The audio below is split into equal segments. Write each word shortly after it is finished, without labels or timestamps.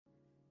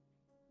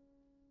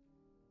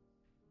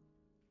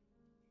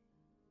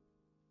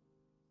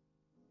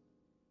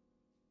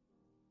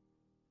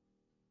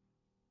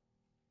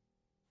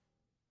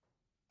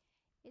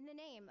In the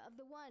name of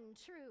the one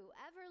true,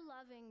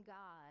 ever-loving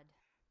God.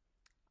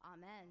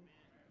 Amen.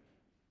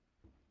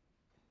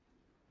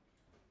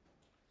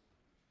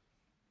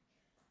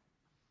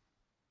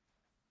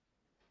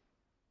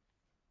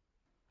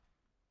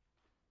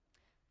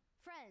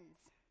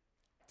 Friends,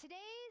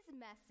 today's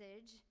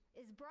message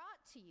is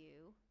brought to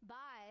you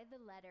by the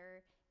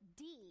letter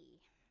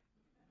D.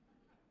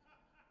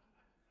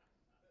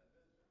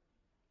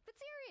 But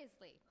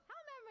seriously, how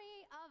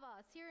many of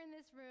us here in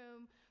this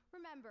room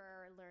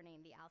remember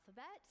learning the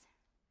alphabet?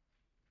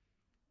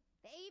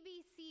 The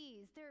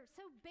ABCs, they're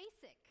so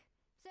basic,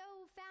 so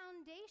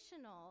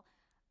foundational.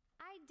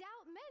 I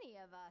doubt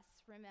many of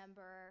us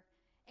remember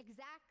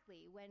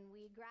exactly when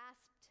we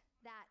grasped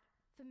that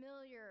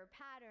familiar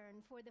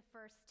pattern for the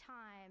first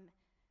time,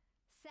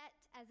 set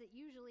as it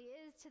usually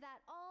is to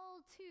that all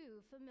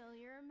too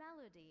familiar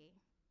melody.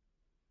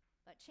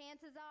 But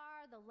chances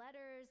are the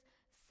letters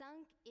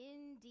sunk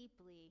in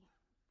deeply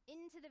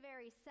into the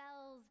very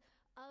cells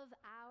of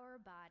our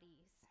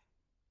bodies.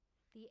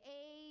 The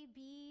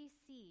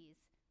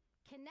ABCs,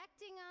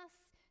 connecting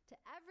us to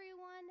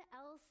everyone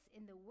else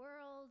in the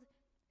world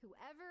who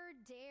ever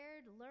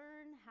dared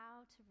learn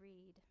how to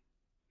read.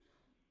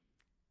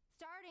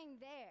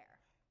 Starting there,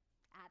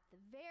 at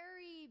the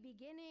very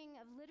beginning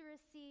of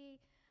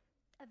literacy,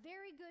 a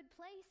very good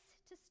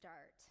place to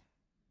start.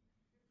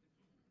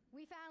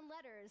 We found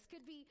letters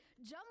could be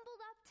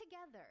jumbled up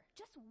together,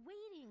 just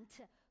waiting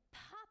to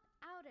pop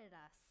out at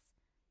us,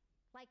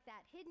 like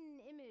that hidden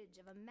image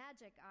of a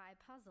magic eye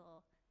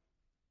puzzle,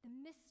 the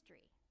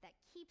mystery that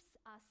keeps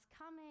us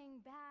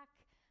coming back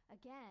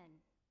again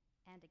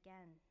and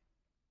again.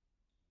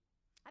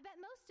 I bet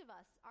most of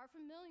us are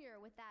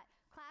familiar with that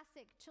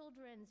classic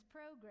children's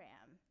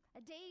program,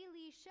 a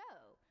daily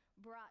show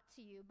brought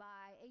to you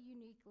by a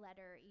unique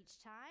letter each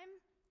time.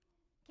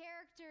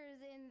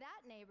 Characters in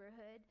that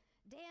neighborhood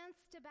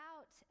danced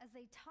about as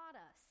they taught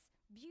us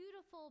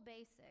beautiful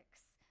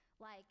basics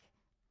like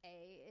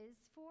A is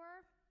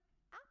for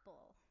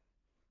apple,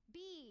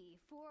 B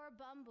for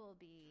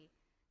bumblebee,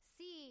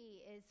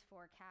 C is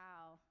for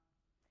cow.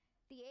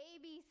 The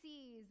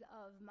ABCs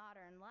of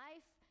modern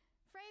life,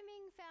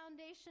 framing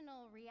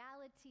foundational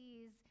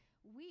realities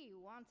we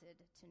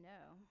wanted to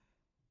know.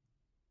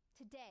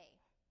 Today,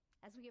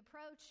 as we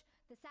approach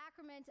the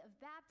sacrament of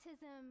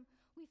baptism,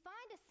 we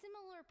find a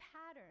similar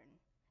pattern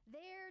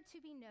there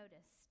to be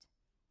noticed.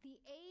 The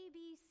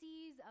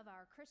ABCs of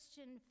our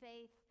Christian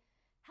faith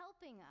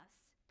helping us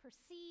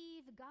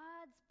perceive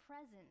God's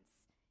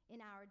presence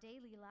in our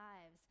daily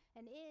lives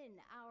and in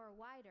our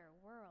wider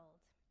world.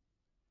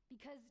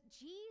 Because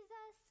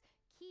Jesus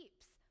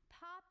keeps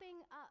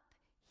popping up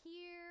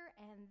here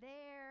and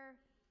there,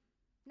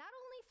 not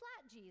only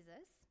flat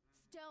Jesus,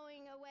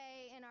 stowing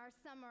away in our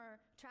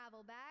summer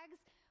travel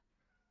bags,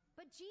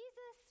 but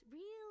Jesus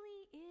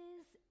really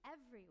is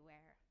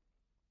everywhere,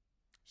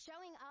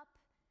 showing up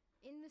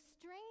in the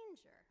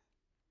stranger,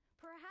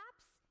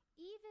 perhaps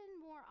even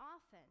more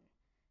often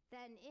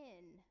than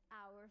in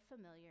our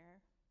familiar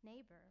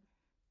neighbor.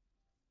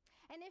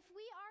 And if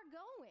we are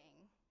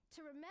going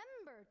to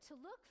remember to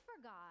look for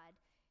God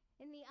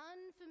in the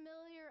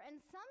unfamiliar and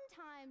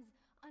sometimes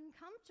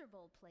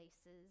uncomfortable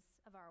places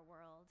of our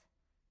world,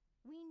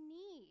 we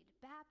need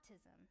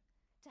baptism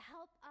to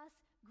help us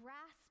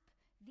grasp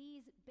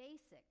these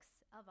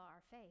basics of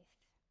our faith.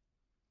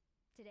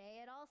 Today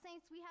at All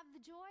Saints, we have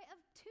the joy of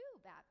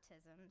 2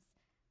 baptisms,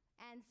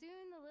 and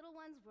soon the little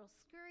ones will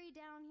scurry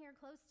down here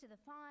close to the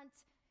font,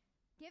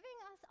 giving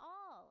us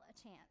all a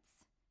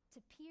chance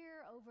to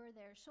peer over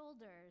their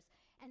shoulders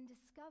and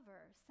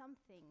discover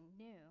something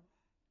new.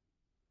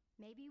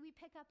 Maybe we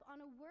pick up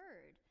on a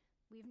word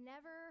we've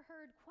never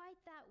heard quite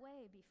that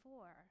way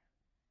before.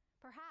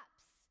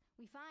 Perhaps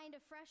we find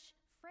a fresh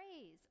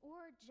phrase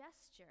or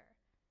gesture,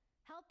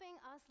 helping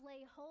us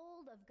lay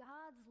hold of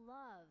God's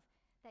love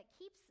that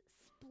keeps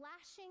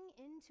splashing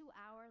into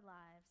our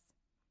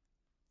lives.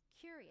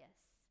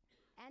 Curious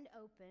and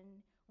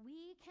open,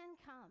 we can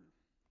come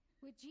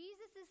with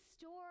Jesus'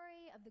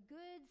 story of the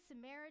Good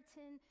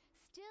Samaritan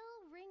still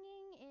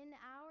ringing in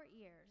our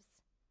ears,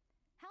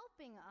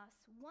 helping us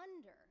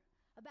wonder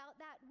about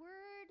that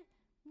word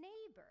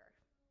neighbor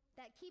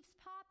that keeps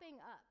popping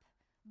up,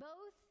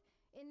 both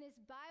in this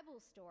Bible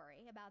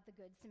story about the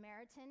Good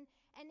Samaritan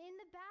and in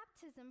the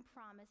baptism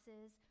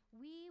promises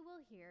we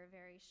will hear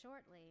very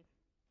shortly.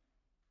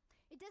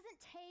 It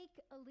doesn't take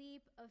a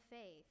leap of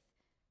faith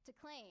to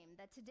claim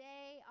that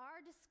today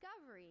our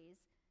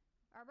discoveries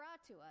are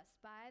brought to us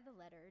by the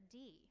letter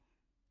D.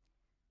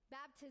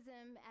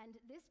 Baptism and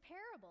this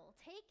parable,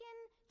 taken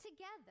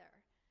together,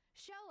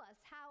 show us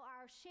how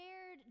our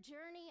shared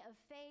journey of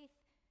faith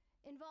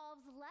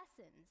involves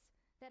lessons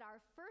that are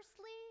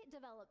firstly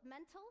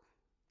developmental,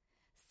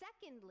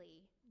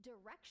 secondly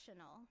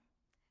directional,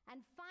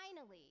 and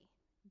finally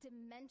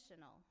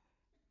dimensional.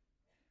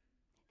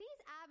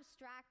 These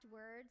abstract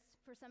words,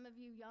 for some of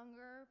you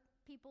younger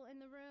people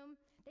in the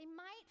room, they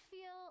might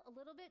feel a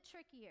little bit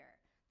trickier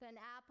than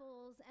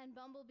apples and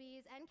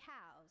bumblebees and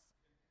cows,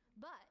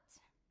 but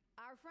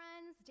our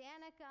friends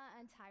Danica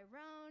and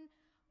Tyrone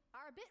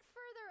are a bit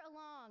further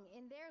along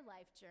in their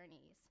life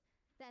journeys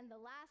than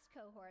the last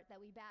cohort that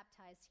we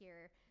baptized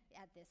here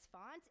at this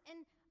font,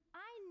 and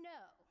I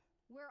know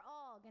we're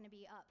all going to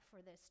be up for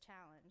this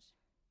challenge.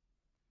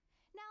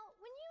 Now,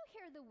 when you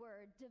hear the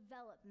word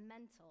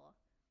developmental,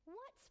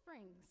 what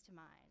springs to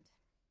mind?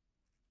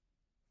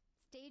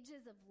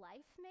 Stages of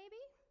life,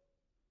 maybe?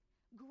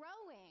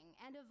 Growing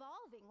and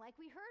evolving, like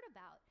we heard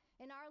about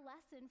in our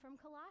lesson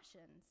from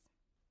Colossians.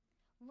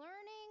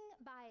 Learning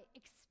by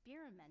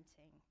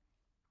experimenting.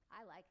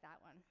 I like that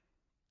one.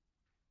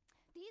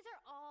 These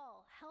are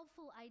all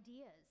helpful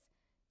ideas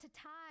to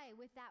tie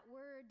with that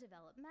word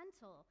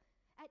developmental.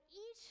 At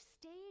each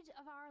stage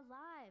of our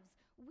lives,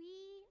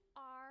 we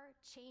are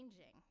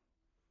changing.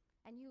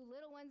 And you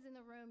little ones in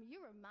the room,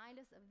 you remind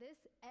us of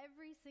this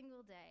every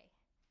single day.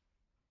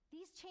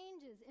 These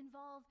changes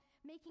involve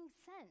making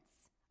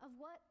sense of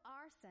what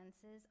our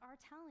senses are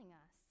telling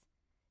us,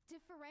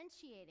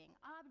 differentiating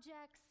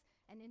objects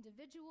and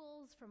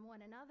individuals from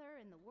one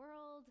another in the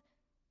world,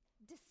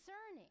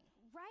 discerning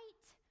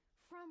right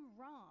from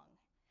wrong,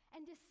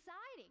 and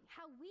deciding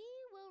how we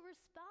will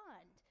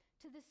respond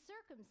to the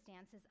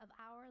circumstances of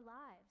our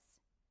lives.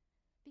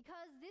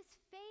 Because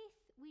this faith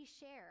we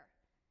share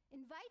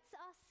invites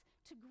us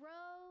to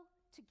grow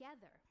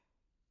together,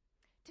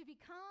 to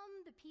become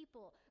the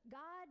people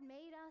God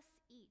made us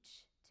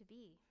each to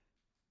be.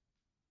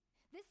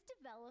 This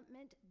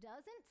development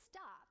doesn't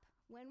stop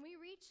when we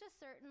reach a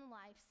certain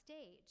life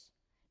stage.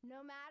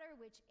 No matter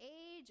which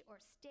age or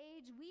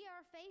stage we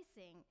are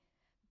facing,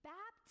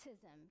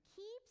 baptism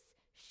keeps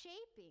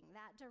shaping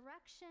that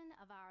direction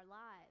of our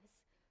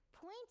lives,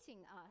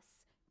 pointing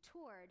us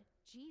toward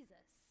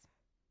Jesus.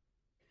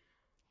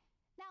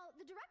 Now,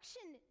 the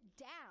direction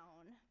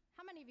down,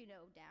 how many of you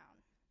know down?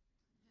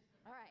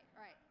 All right,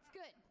 it's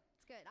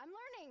good. I'm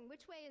learning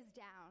which way is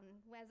down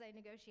as I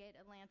negotiate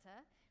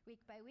Atlanta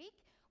week by week.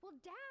 Well,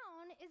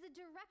 down is a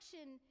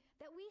direction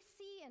that we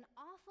see an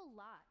awful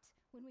lot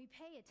when we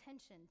pay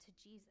attention to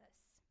Jesus.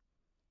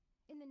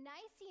 In the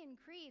Nicene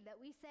Creed that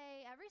we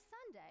say every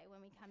Sunday when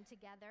we come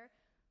together,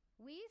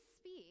 we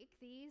speak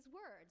these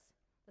words: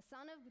 the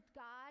Son of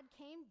God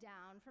came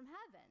down from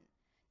heaven.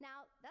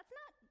 Now, that's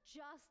not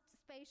just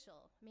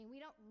spatial. I mean,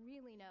 we don't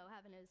really know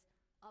heaven is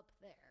up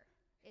there.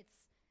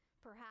 It's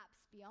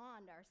perhaps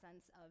beyond our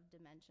sense of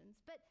dimensions.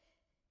 But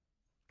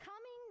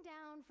coming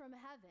down from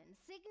heaven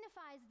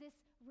signifies this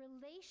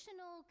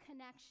relational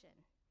connection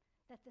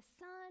that the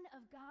Son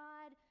of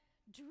God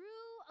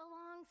drew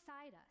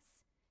alongside us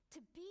to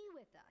be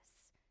with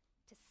us,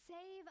 to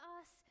save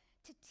us,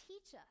 to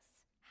teach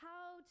us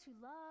how to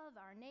love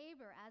our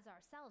neighbor as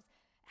ourselves,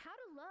 how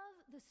to love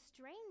the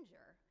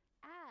stranger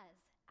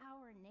as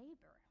our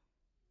neighbor.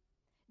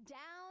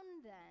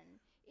 Down,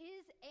 then,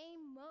 is a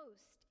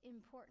most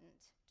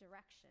important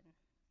direction.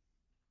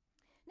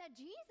 Now,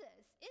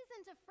 Jesus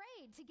isn't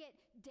afraid to get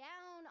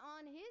down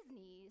on his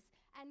knees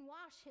and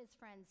wash his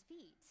friends'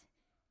 feet.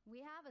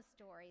 We have a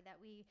story that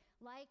we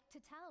like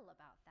to tell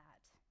about that.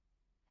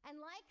 And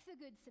like the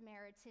Good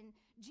Samaritan,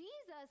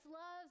 Jesus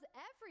loves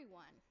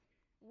everyone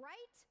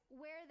right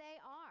where they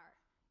are,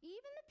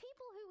 even the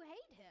people who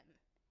hate him,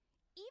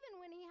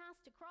 even when he has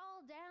to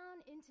crawl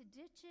down into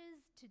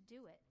ditches to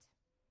do it.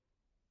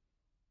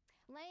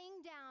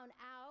 Laying down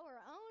our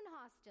own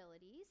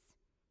hostilities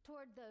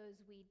toward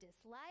those we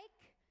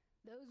dislike,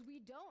 those we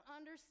don't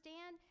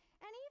understand,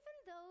 and even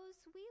those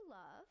we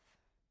love,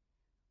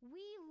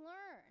 we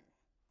learn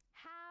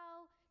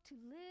how to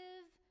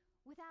live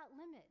without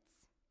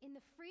limits in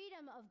the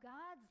freedom of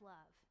God's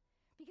love,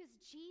 because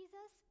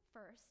Jesus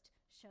first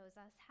shows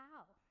us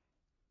how.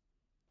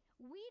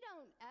 We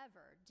don't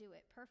ever do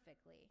it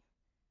perfectly,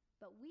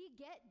 but we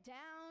get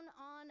down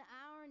on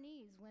our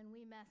knees when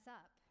we mess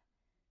up,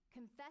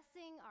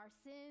 confessing our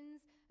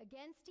sins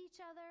against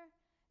each other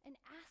and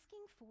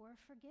asking for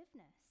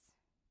forgiveness.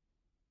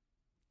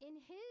 In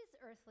his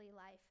earthly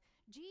life,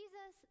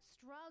 Jesus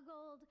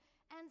struggled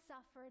and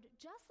suffered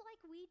just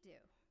like we do.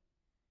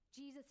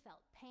 Jesus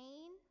felt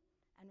pain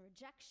and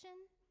rejection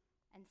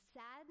and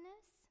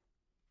sadness.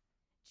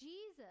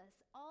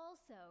 Jesus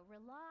also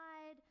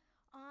relied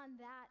on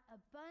that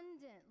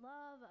abundant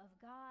love of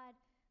God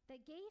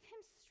that gave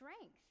him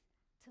strength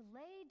to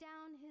lay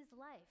down his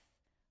life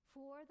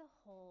for the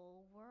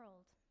whole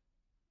world.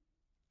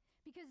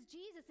 Because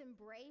Jesus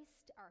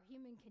embraced our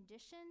human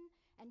condition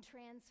and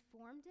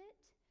transformed it,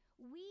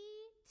 we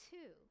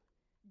too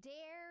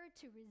dare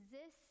to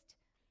resist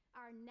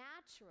our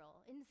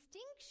natural,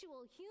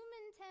 instinctual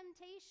human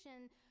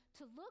temptation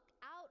to look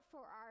out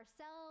for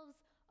ourselves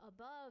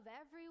above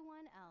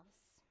everyone else.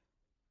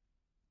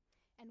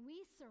 And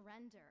we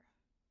surrender,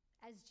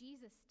 as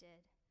Jesus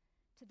did,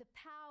 to the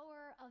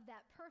power of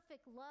that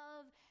perfect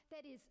love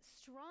that is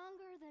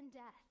stronger than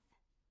death,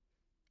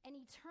 an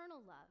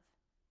eternal love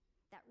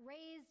that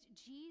raised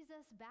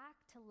Jesus back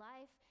to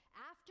life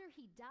after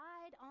he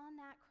died on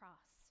that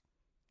cross,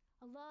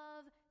 a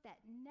love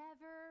that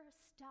never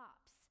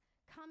stops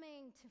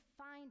coming to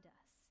find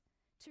us,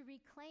 to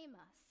reclaim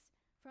us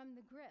from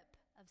the grip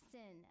of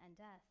sin and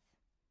death.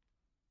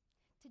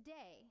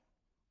 Today,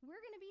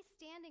 we're going to be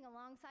standing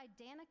alongside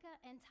Danica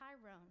and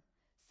Tyrone,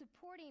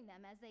 supporting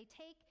them as they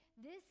take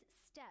this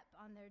step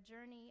on their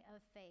journey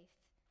of faith.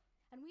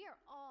 And we are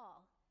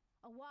all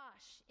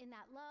awash in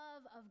that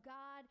love of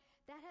God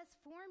that has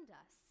formed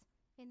us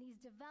in these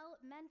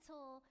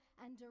developmental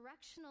and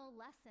directional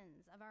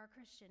lessons of our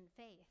Christian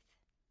faith.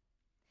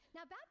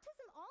 Now,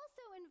 baptism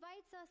also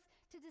invites us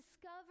to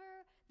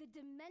discover the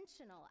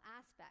dimensional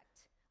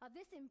aspect of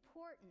this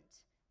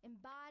important,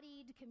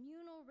 embodied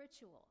communal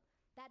ritual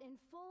that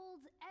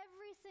enfolds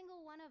every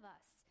single one of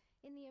us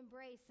in the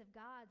embrace of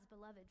God's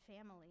beloved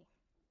family.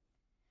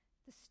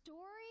 The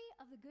story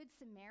of the Good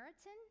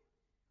Samaritan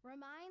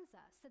reminds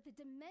us that the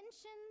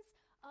dimensions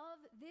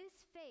of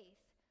this faith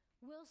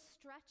will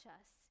stretch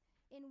us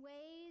in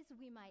ways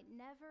we might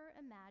never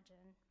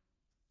imagine.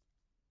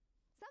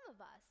 Some of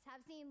us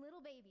have seen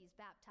little babies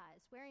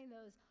baptized, wearing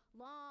those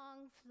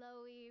long,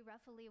 flowy,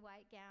 ruffly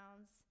white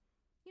gowns.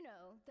 You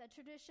know, the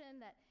tradition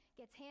that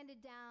gets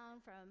handed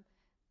down from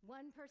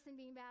one person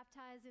being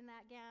baptized in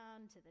that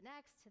gown to the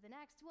next, to the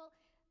next. Well,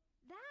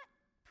 that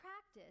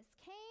practice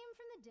came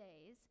from the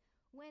days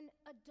when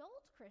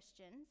adult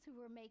Christians who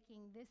were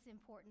making this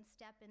important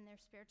step in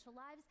their spiritual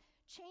lives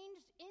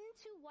changed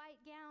into white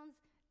gowns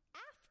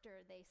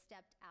after they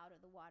stepped out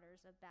of the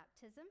waters of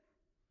baptism.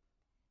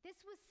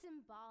 This was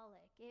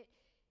symbolic. It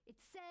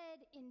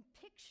said in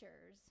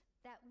pictures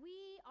that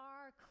we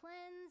are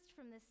cleansed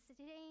from the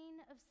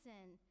stain of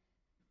sin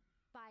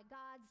by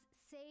God's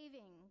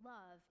saving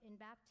love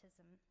in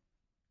baptism.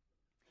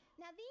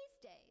 Now, these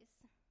days,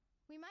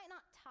 we might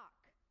not talk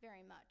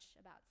very much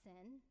about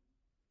sin.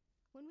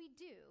 When we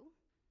do,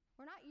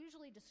 we're not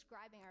usually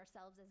describing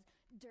ourselves as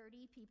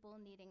dirty people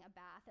needing a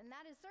bath, and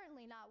that is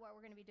certainly not what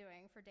we're going to be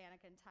doing for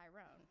Danica and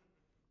Tyrone.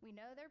 We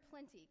know they're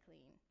plenty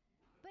clean.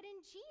 But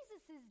in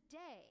Jesus'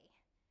 day,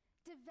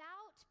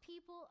 devout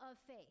people of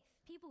faith,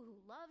 people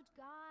who loved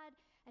God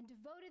and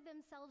devoted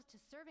themselves to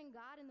serving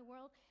God in the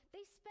world,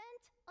 they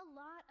spent a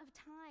lot of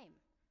time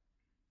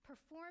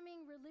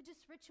performing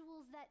religious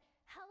rituals that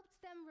helped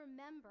them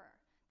remember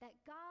that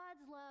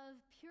God's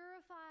love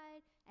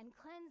purified and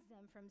cleansed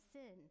them from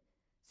sin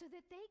so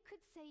that they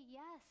could say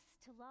yes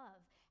to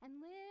love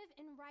and live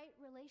in right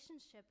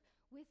relationship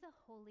with a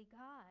holy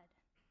God.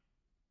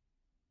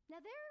 Now,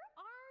 there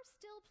are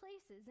still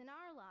places in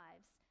our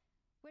lives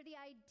where the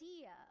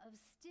idea of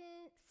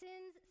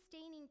sin's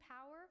staining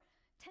power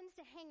tends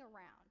to hang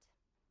around,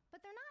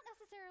 but they're not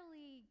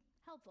necessarily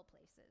helpful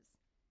places.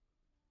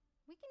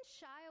 We can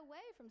shy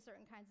away from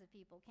certain kinds of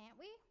people, can't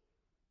we?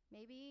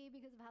 Maybe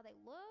because of how they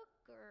look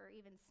or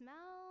even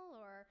smell,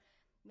 or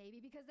maybe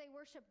because they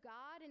worship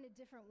God in a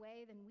different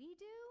way than we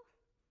do.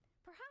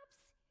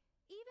 Perhaps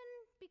even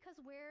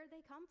because where they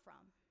come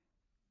from.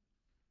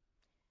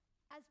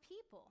 As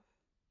people,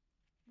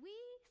 we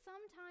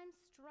sometimes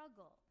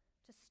struggle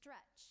to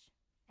stretch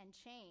and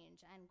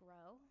change and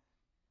grow.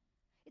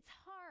 It's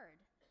hard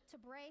to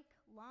break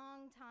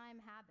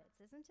long-time habits,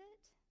 isn't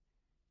it?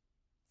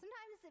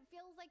 Sometimes it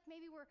feels like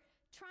maybe we're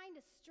trying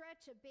to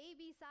stretch a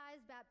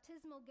baby-sized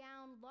baptismal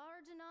gown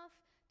large enough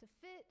to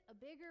fit a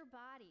bigger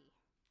body.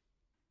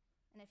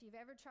 And if you've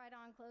ever tried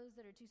on clothes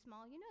that are too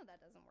small, you know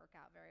that doesn't work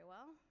out very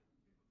well.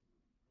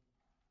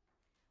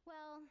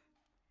 Well,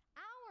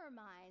 our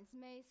minds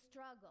may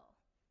struggle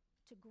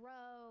to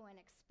grow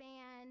and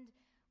expand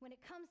when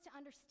it comes to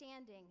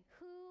understanding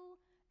who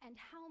and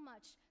how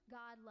much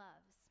God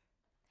loves.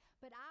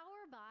 But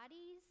our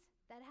bodies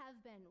that have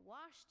been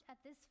washed at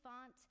this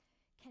font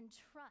can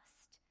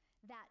trust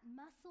that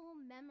muscle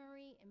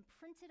memory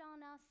imprinted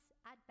on us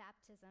at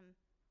baptism.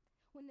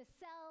 When the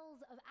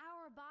cells of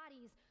our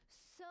bodies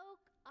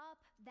soak up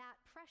that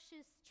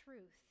precious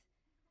truth,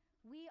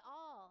 we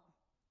all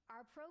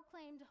are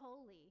proclaimed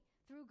holy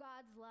through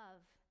God's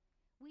love.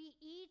 We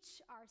each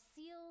are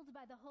sealed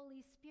by the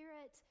Holy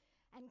Spirit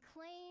and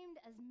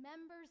claimed as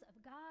members of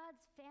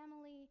God's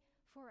family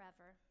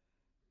forever.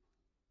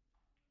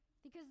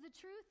 Because the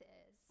truth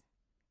is,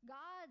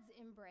 God's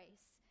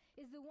embrace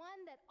is the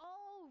one that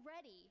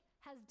already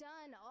has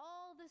done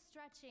all the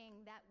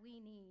stretching that we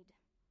need,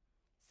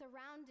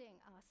 surrounding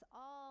us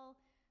all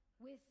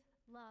with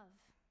love.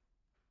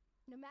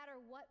 No matter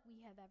what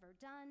we have ever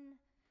done,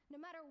 no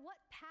matter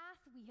what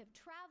path we have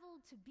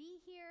traveled to be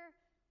here,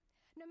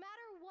 no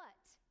matter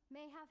what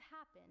may have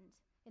happened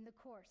in the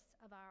course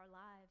of our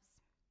lives.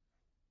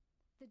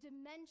 The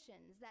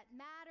dimensions that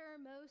matter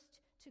most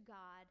to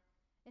God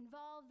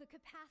involve the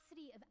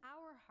capacity of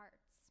our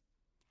hearts,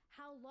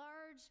 how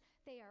large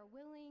they are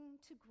willing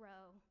to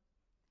grow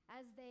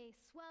as they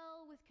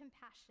swell with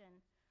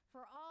compassion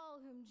for all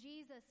whom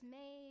Jesus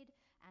made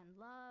and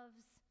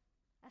loves,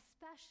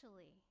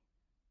 especially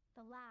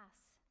the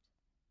last,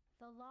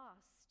 the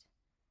lost,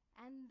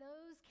 and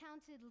those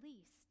counted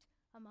least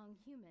among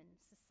human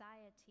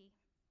society.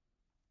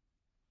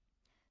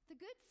 The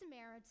Good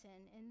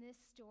Samaritan in this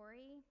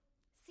story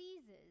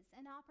seizes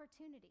an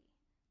opportunity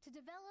to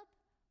develop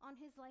on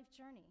his life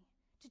journey,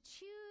 to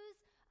choose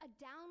a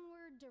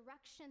downward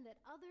direction that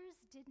others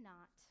did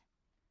not,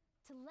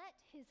 to let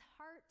his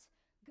heart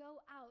go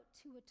out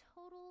to a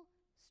total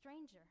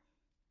stranger.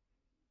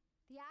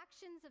 The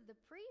actions of the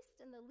priest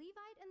and the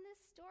Levite in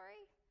this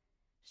story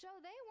show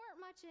they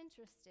weren't much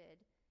interested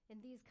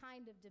in these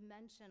kind of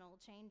dimensional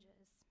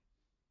changes.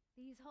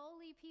 These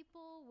holy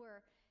people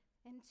were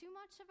in too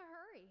much of a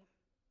hurry.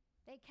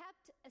 They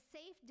kept a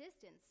safe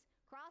distance,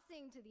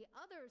 crossing to the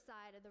other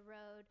side of the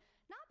road,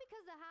 not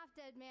because the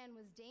half-dead man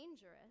was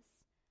dangerous,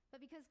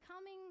 but because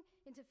coming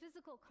into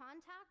physical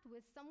contact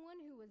with someone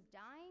who was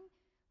dying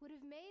would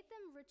have made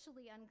them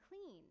ritually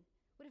unclean,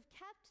 would have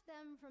kept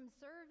them from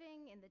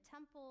serving in the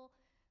temple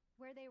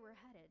where they were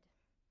headed.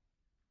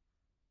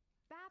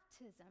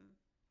 Baptism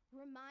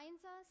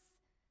reminds us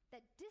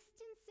that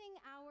distancing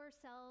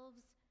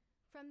ourselves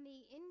from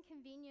the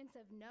inconvenience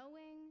of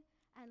knowing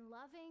and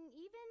loving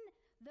even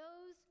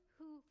those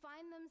who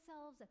find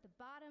themselves at the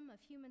bottom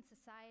of human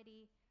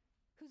society,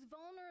 whose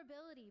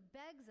vulnerability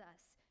begs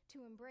us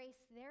to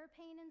embrace their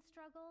pain and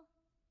struggle,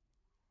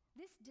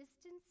 this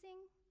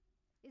distancing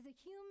is a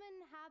human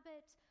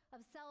habit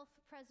of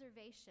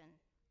self-preservation,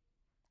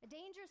 a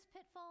dangerous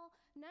pitfall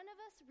none of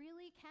us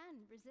really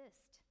can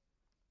resist.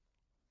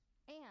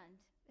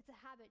 And it's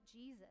a habit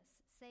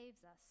Jesus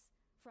saves us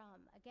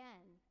from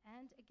again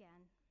and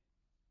again.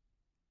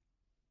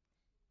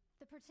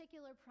 The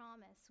particular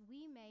promise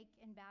we make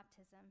in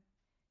baptism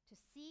to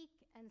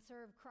seek and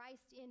serve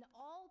Christ in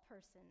all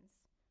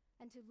persons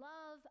and to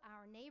love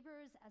our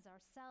neighbors as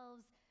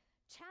ourselves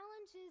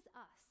challenges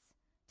us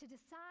to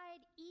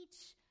decide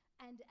each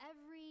and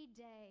every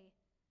day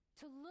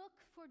to look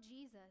for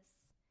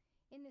Jesus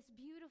in this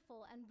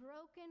beautiful and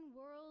broken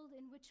world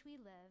in which we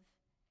live,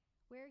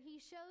 where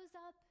he shows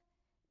up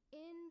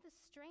in the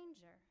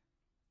stranger,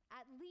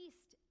 at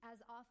least as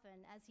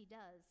often as he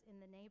does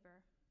in the neighbor.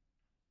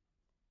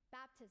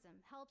 Baptism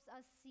helps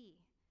us see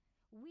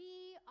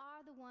we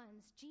are the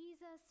ones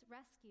Jesus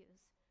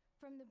rescues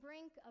from the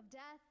brink of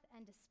death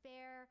and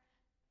despair,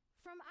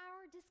 from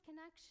our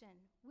disconnection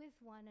with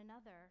one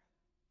another.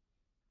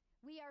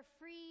 We are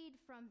freed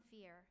from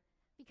fear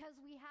because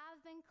we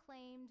have been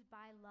claimed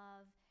by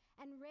love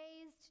and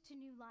raised to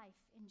new life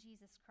in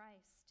Jesus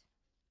Christ.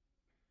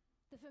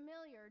 The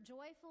familiar,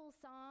 joyful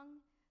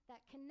song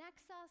that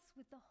connects us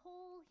with the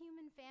whole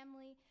human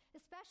family,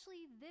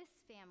 especially this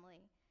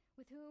family,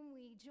 with whom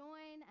we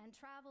join and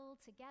travel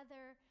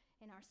together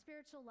in our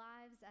spiritual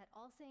lives at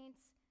All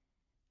Saints.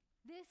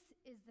 This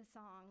is the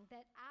song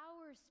that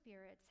our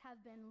spirits have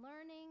been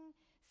learning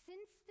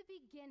since the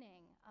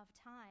beginning of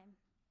time,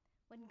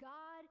 when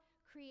God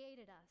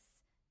created us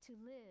to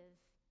live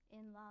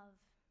in love.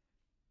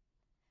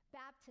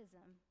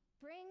 Baptism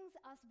brings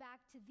us back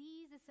to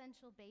these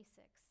essential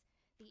basics,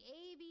 the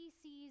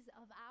ABCs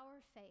of our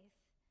faith,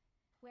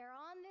 where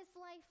on this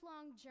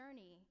lifelong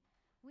journey,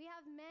 we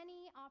have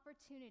many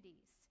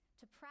opportunities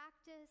to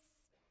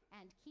practice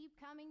and keep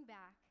coming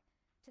back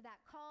to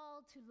that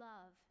call to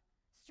love,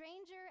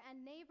 stranger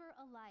and neighbor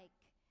alike,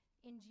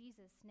 in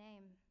Jesus'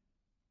 name.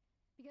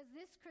 Because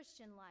this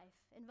Christian life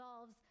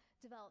involves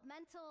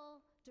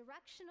developmental,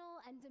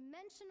 directional, and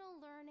dimensional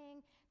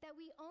learning that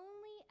we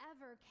only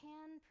ever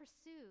can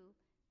pursue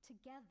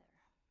together.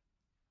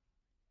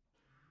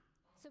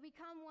 So we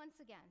come once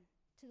again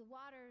to the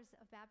waters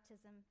of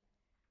baptism,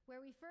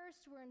 where we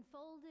first were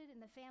enfolded in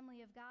the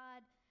family of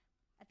God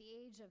at the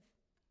age of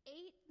 8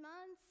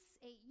 months,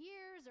 8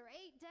 years, or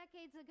 8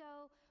 decades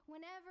ago.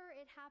 Whenever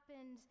it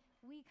happened,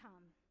 we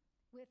come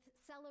with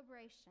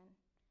celebration,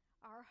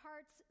 our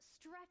hearts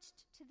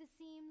stretched to the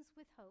seams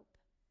with hope,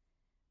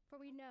 for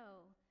we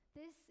know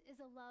this is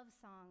a love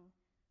song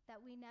that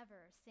we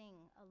never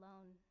sing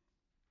alone.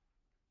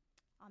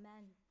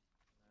 Amen.